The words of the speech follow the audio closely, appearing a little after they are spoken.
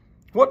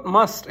What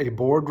must a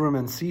boardroom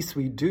and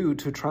C-suite do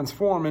to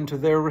transform into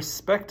their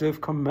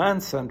respective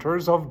command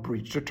centers of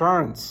breach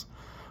deterrence?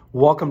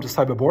 Welcome to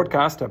Cyber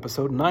Boardcast,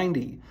 episode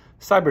 90.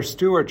 Cyber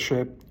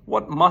Stewardship.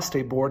 What must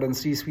a board and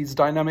C-suite's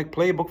dynamic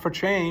playbook for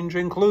change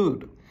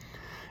include?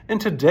 In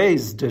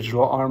today's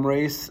digital arm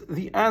race,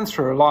 the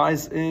answer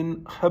lies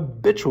in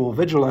habitual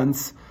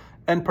vigilance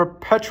and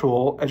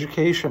perpetual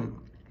education.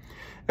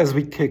 As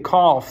we kick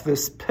off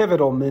this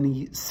pivotal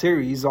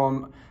mini-series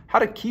on how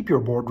to keep your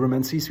boardroom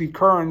and C-suite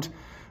current,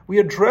 we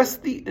address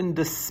the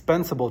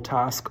indispensable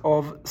task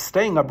of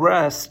staying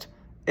abreast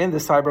in the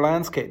cyber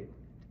landscape.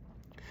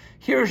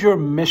 Here's your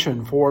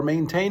mission for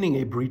maintaining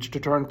a breach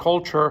deterrent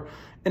culture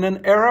in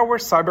an era where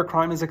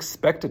cybercrime is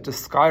expected to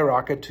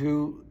skyrocket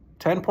to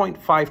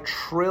 $10.5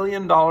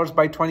 trillion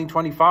by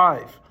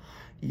 2025.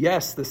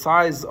 Yes, the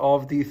size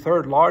of the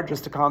third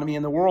largest economy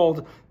in the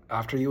world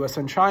after US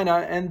and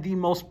China, and the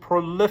most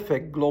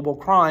prolific global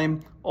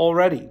crime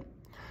already.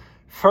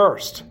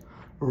 First,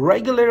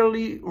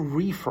 regularly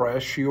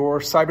refresh your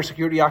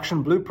cybersecurity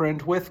action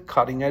blueprint with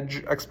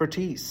cutting-edge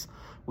expertise.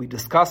 We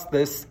discussed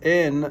this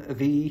in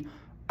the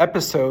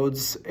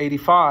episodes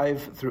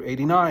 85 through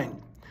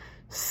 89.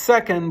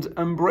 Second,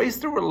 embrace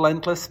the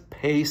relentless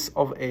pace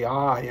of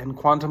AI and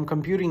quantum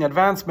computing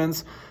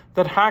advancements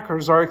that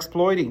hackers are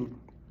exploiting.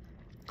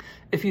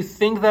 If you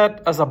think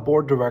that as a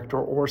board director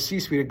or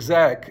C-suite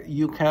exec,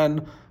 you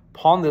can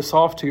pawn this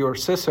off to your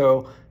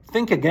CISO,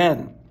 think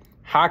again.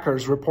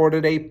 Hackers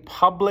reported a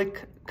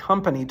public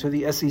company to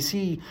the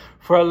SEC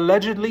for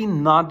allegedly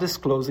not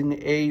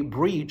disclosing a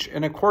breach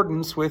in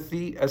accordance with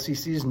the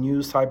SEC's new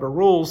cyber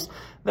rules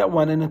that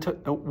went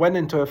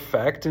into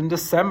effect in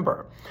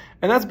December.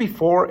 And that's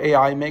before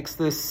AI makes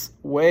this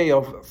way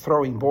of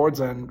throwing boards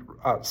and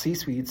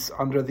C-suites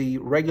under the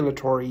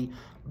regulatory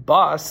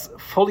bus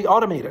fully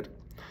automated.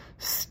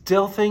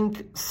 Still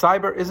think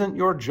cyber isn't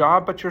your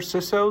job but your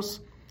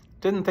CISO's?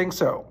 Didn't think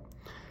so.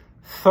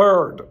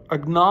 Third,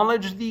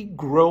 acknowledge the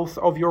growth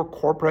of your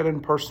corporate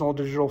and personal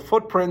digital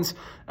footprints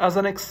as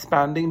an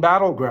expanding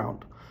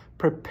battleground.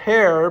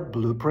 Prepare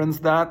blueprints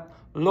that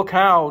look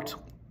out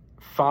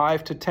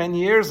 5 to 10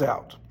 years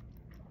out.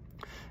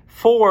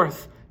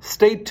 Fourth,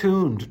 stay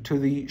tuned to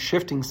the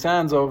shifting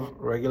sands of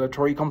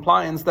regulatory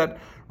compliance that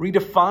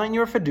redefine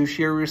your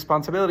fiduciary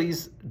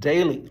responsibilities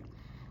daily.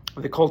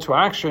 The call to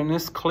action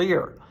is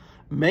clear.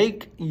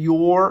 Make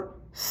your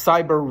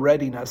cyber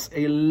readiness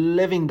a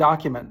living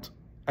document,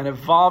 an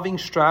evolving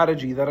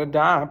strategy that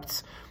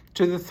adapts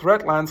to the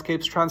threat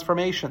landscape's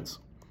transformations.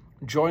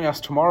 Join us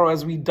tomorrow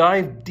as we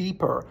dive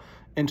deeper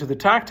into the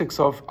tactics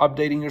of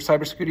updating your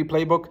cybersecurity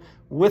playbook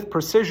with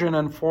precision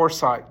and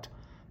foresight.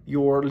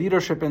 Your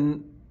leadership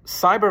in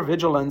cyber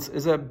vigilance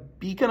is a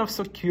beacon of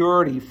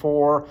security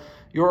for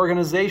your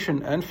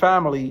organization and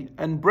family,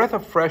 and breath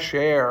of fresh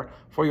air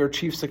for your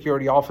chief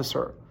security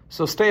officer.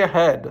 So stay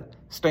ahead,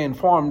 stay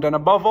informed, and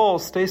above all,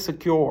 stay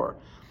secure.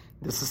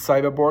 This is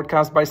Cyber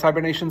Boardcast by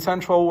CyberNation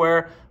Central,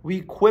 where we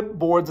equip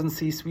boards and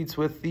C-suites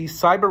with the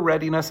cyber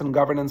readiness and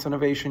governance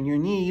innovation you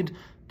need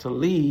to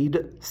lead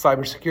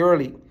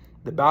cybersecurity.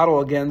 The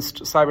battle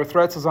against cyber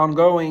threats is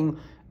ongoing.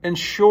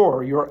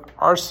 Ensure your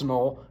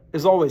arsenal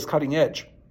is always cutting edge.